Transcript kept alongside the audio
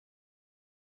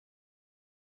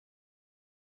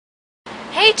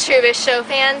Hey Truvis show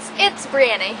fans, it's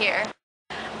Brianna here.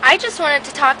 I just wanted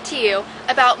to talk to you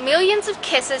about Millions of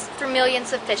Kisses for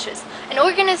Millions of Fishes, an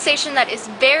organization that is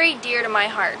very dear to my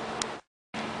heart.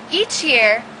 Each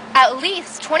year, at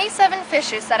least 27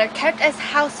 fishes that are kept as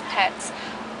house pets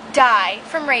die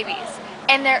from rabies,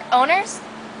 and their owners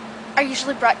are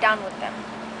usually brought down with them.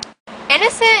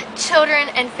 Innocent children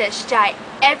and fish die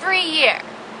every year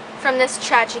from this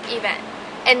tragic event,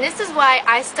 and this is why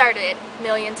I started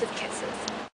Millions of Kisses.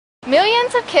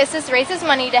 Millions of Kisses raises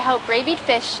money to help rabied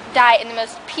fish die in the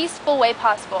most peaceful way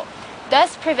possible,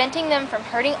 thus preventing them from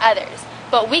hurting others,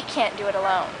 but we can't do it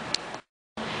alone.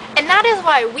 And that is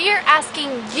why we are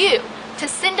asking you to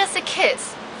send us a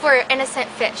kiss for innocent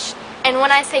fish. And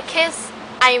when I say kiss,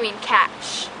 I mean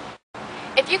cash.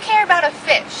 If you care about a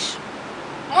fish,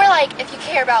 more like if you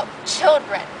care about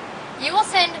children, you will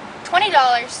send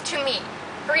 $20 to me,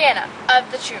 Brianna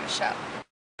of The Truvis Show.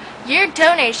 Your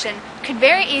donation could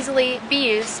very easily be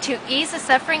used to ease the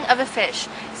suffering of a fish,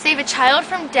 save a child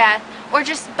from death, or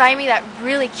just buy me that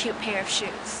really cute pair of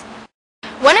shoes.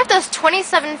 One of those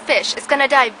 27 fish is going to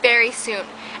die very soon,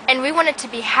 and we want it to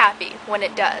be happy when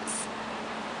it does.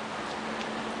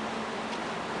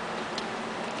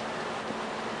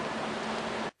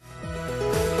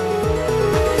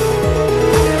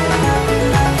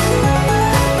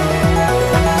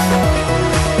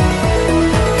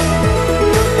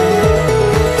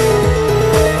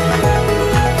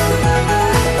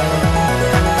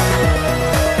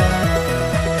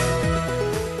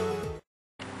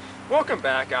 Welcome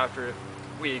back after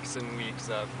weeks and weeks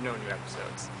of no new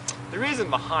episodes. The reason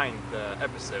behind the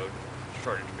episode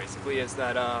shortage basically is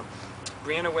that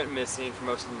Brianna went missing for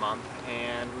most of the month,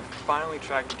 and we finally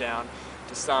tracked her down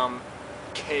to some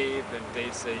cave in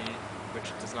Day City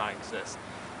which does not exist.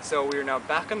 So we are now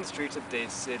back on the streets of Day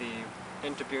City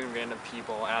interviewing random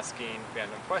people, asking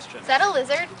random questions. Is that a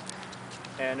lizard?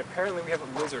 And apparently we have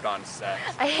a lizard on set.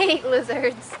 I hate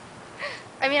lizards.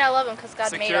 I mean, I love them because God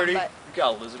Security, made them, we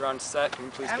got a lizard on set. Can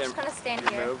you please I'm get just gonna stand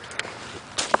here. removed?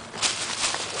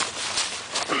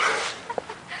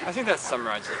 I think that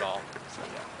summarizes it all. So,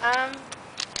 yeah.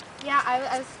 Yeah,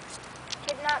 I was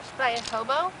kidnapped by a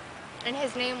hobo, and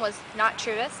his name was not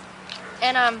Truvis.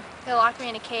 And they locked me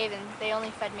in a cave, and they only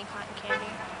fed me cotton candy,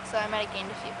 so I might have gained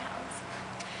a few pounds.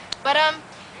 But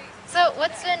so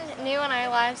what's been new in our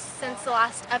lives since the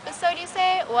last episode, you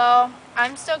say? Well,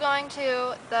 I'm still going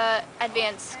to the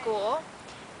advanced school,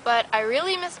 but I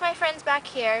really miss my friends back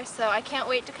here, so I can't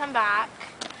wait to come back.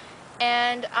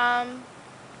 And I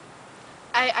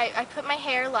put my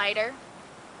hair lighter,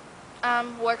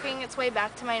 working its way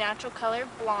back to my natural color,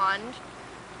 blonde.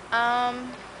 I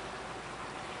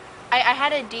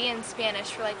had a D in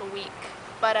Spanish for like a week,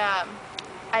 but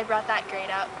I brought that grade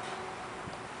up.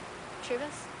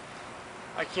 Truvis?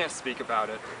 I can't speak about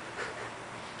it.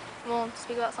 We'll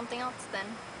speak about something else then.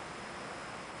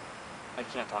 I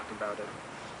can't talk about it.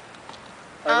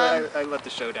 I let the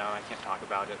show down. I can't talk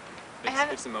about it.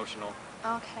 It's emotional.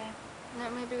 Okay. No,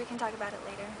 maybe we can talk about it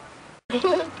later.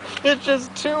 It's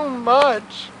just too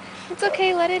much. It's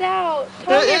okay, let it out.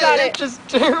 Tell me about it. It's just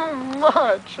too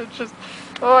much. It's just,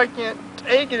 oh, I can't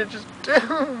take it. It's just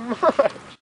too much.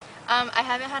 I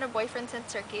haven't had a boyfriend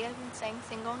since Turkey. I've been staying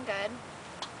single and good.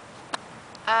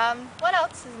 What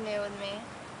else is new with me?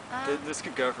 This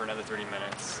could go for another 30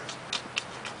 minutes.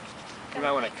 You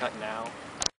might want to cut now.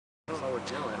 I don't know what we're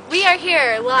doing. We are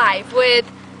here live with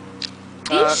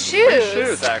these shoes. These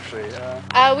shoes, actually.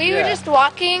 We were just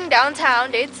walking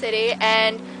downtown Dade City,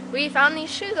 and we found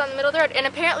these shoes on the middle of the road, and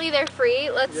apparently they're free.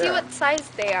 Let's see what size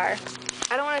they are.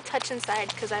 I don't want to touch inside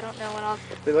because I don't know what all.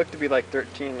 They look to be like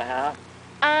 13 and a half.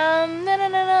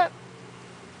 No.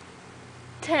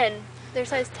 10. They're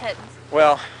size 10s.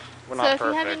 Well, we're not perfect. So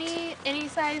if perfect. you have any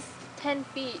size 10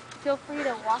 feet, feel free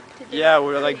to walk to Dade Yeah,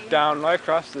 we're City. like down right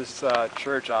across this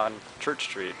church on Church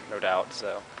Street, no doubt.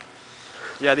 So,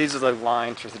 yeah, these are the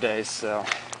lines for today. So,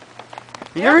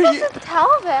 You're supposed to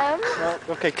tell them. Well,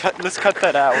 okay, let's cut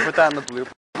that out. We'll put that in the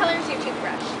blooper. What color is your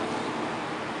toothbrush?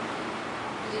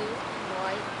 Blue,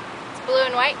 white. It's blue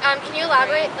and white. Can you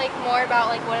elaborate like more about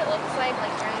like what it looks like where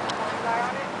the colors are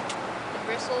on it? The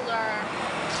bristles are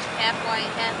half white,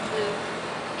 half blue,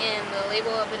 and the label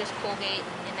of it is Colgate,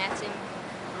 and that's in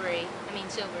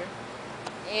silver.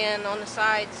 And on the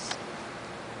sides,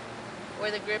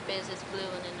 where the grip is blue,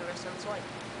 and then the rest of it's white.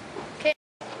 Okay.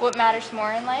 What matters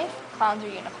more in life? Clowns or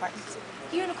unicorns?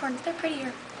 Unicorns, they're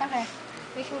prettier. Okay,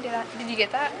 we can do that. Did you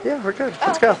get that? Yeah, we're good.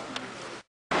 Let's go.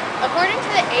 According to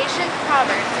the Asian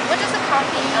proverbs, what does a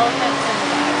coffee elephant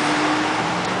symbolize?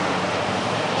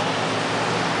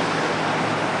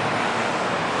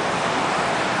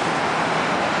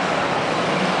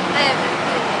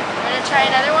 try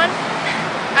another one.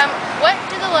 What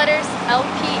do the letters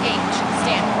LPH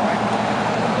stand for?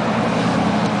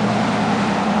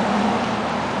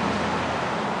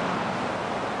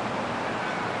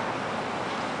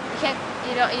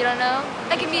 You don't know?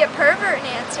 I can be a pervert and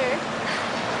answer.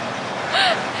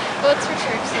 Well, it's for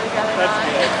church, so we'd rather That's not.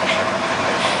 good.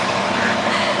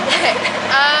 Okay.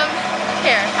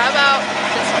 Here, how about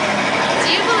this one? Do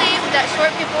you believe that short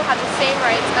people have the same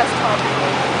rights as tall people?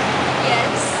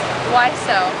 Yes. Why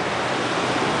so?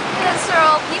 Because they're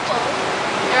all people.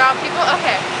 They're all people?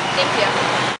 Okay, thank you.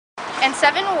 In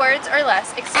 7 words or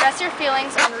less, express your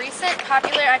feelings on recent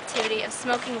popular activity of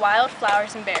smoking wild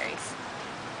flowers and berries.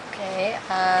 Okay,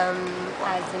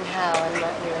 as in how? I'm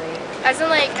not really... As in,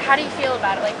 like, how do you feel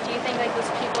about it? Like, do you think, like,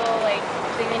 those people, like,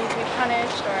 think they need to be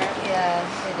punished, or... Yeah,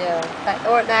 I do.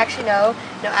 Or, no, actually, no.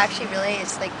 No, actually, really,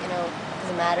 it's like, you know, it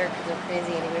doesn't matter because they're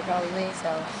crazy anyway, probably, so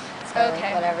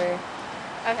Okay. whatever.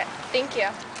 Okay, thank you.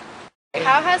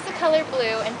 How has the color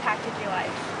blue impacted your life?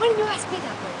 Why didn't you ask me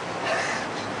that one?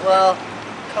 Well,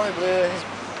 color blue has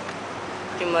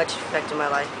pretty much affected my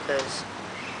life because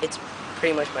it's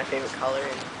pretty much my favorite color,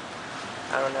 and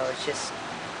I don't know, it's just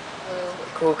Blue.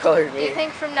 a cool color to Do me. you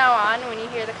think from now on, when you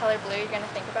hear the color blue, you're going to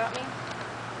think about me?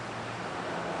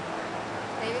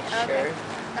 Maybe? Okay.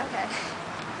 Sure. Okay.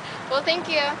 Well, thank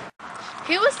you.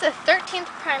 Who was the 13th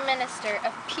Prime Minister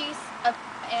of Peace of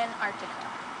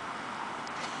Antarctica?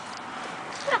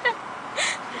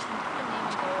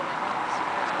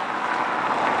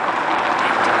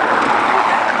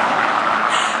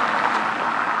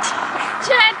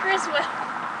 Chad Griswold.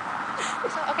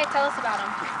 So, okay, tell us about him.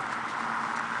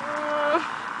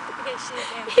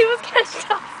 He was kind of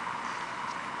tough.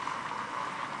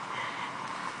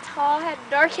 Tall, had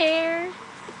dark hair.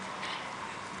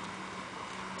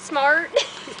 Smart.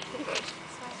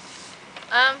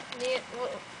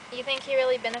 You think he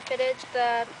really benefited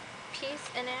the peace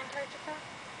in Antarctica?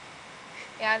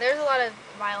 Yeah, there's a lot of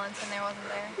violence in there, wasn't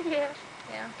there? Yeah.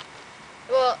 Yeah.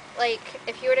 Well, like,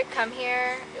 if you were to come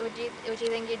here, would you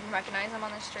think you'd recognize him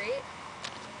on the street?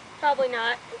 Probably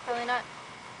not. Probably not.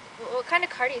 What kind of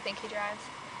car do you think he drives?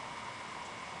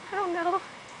 I don't know.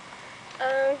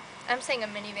 I'm saying a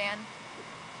minivan.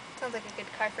 Sounds like a good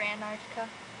car for Antarctica.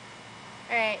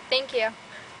 Alright, thank you.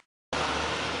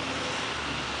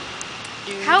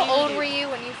 How old were you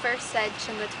when you first said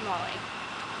Chimba Tamale?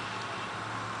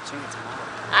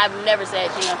 I've never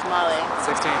said Gino Tamale.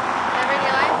 16. Never in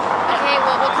your life? Okay,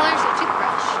 well, what color is your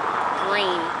toothbrush?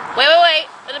 Green. Wait.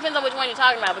 It depends on which one you're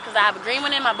talking about because I have a green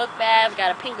one in my book bag,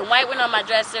 got a pink and white one on my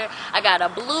dresser, I got a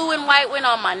blue and white one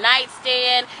on my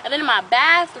nightstand, and then in my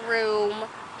bathroom,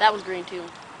 that was green too.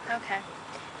 Okay.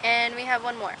 And we have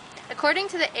one more. According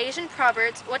to the Asian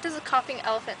proverbs, what does a coughing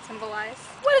elephant symbolize?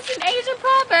 What is an Asian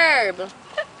proverb?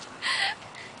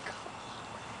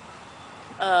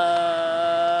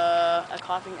 A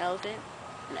coughing elephant?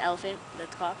 An elephant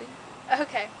that's coughing?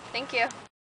 Okay, thank you.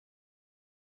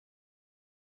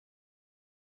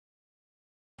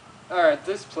 Alright,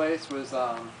 this place was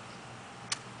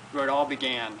where it all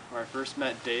began, where I first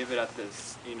met David at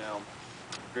this,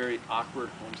 very awkward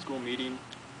homeschool meeting.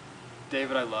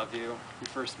 David, I love you. We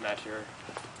first met here.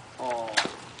 Oh.